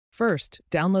First,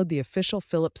 download the official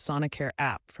Philips Sonicare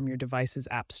app from your device's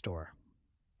app store.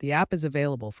 The app is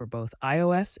available for both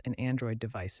iOS and Android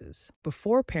devices.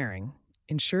 Before pairing,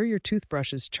 ensure your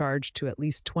toothbrush is charged to at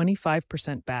least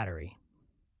 25% battery.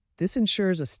 This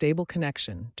ensures a stable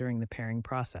connection during the pairing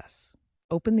process.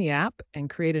 Open the app and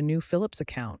create a new Philips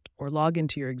account or log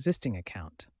into your existing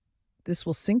account. This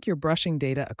will sync your brushing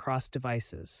data across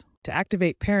devices. To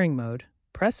activate pairing mode,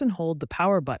 press and hold the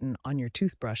power button on your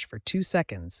toothbrush for 2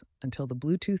 seconds until the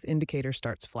Bluetooth indicator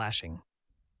starts flashing.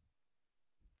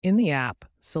 In the app,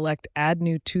 select Add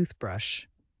New Toothbrush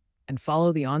and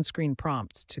follow the on-screen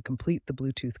prompts to complete the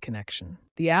Bluetooth connection.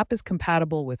 The app is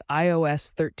compatible with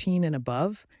iOS 13 and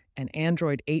above and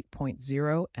Android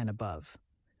 8.0 and above.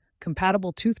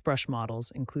 Compatible toothbrush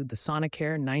models include the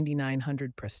Sonicare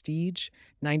 9900 Prestige,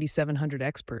 9700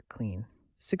 Expert Clean,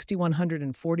 6100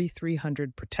 and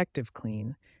 4300 Protective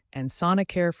Clean, and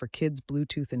Sonicare for Kids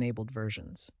Bluetooth-enabled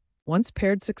versions. Once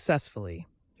paired successfully,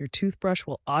 your toothbrush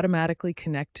will automatically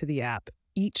connect to the app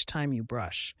each time you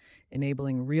brush,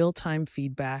 enabling real-time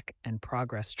feedback and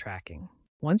progress tracking.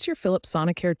 Once your Philips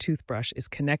Sonicare toothbrush is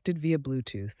connected via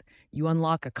Bluetooth, you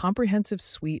unlock a comprehensive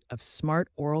suite of smart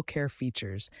oral care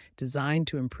features designed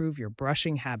to improve your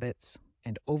brushing habits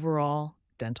and overall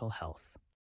dental health.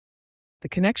 The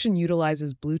connection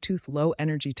utilizes Bluetooth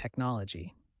low-energy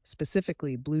technology,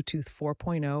 specifically Bluetooth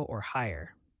 4.0 or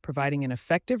higher, providing an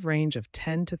effective range of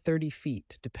 10 to 30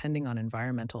 feet depending on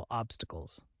environmental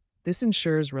obstacles. This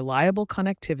ensures reliable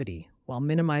connectivity while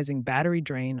minimizing battery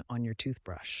drain on your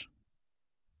toothbrush.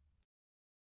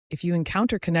 If you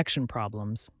encounter connection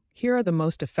problems, here are the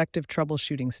most effective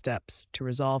troubleshooting steps to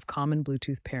resolve common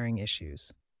Bluetooth pairing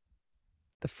issues.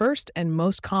 The first and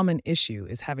most common issue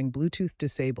is having Bluetooth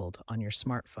disabled on your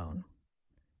smartphone.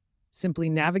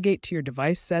 Simply navigate to your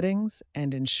device settings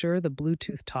and ensure the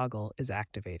Bluetooth toggle is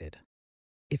activated.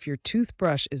 If your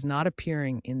toothbrush is not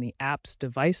appearing in the app's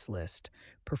device list,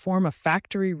 perform a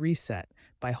factory reset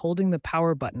by holding the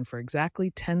power button for exactly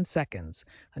 10 seconds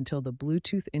until the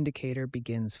Bluetooth indicator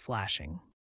begins flashing.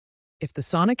 If the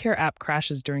Sonicare app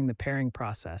crashes during the pairing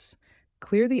process,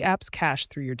 clear the app's cache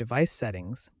through your device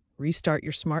settings, restart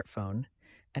your smartphone,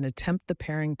 and attempt the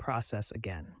pairing process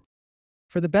again.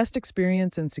 For the best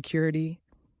experience and security,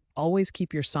 always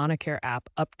keep your Sonicare app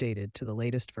updated to the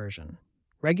latest version.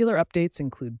 Regular updates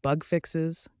include bug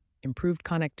fixes, improved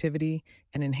connectivity,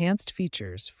 and enhanced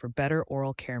features for better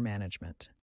oral care management.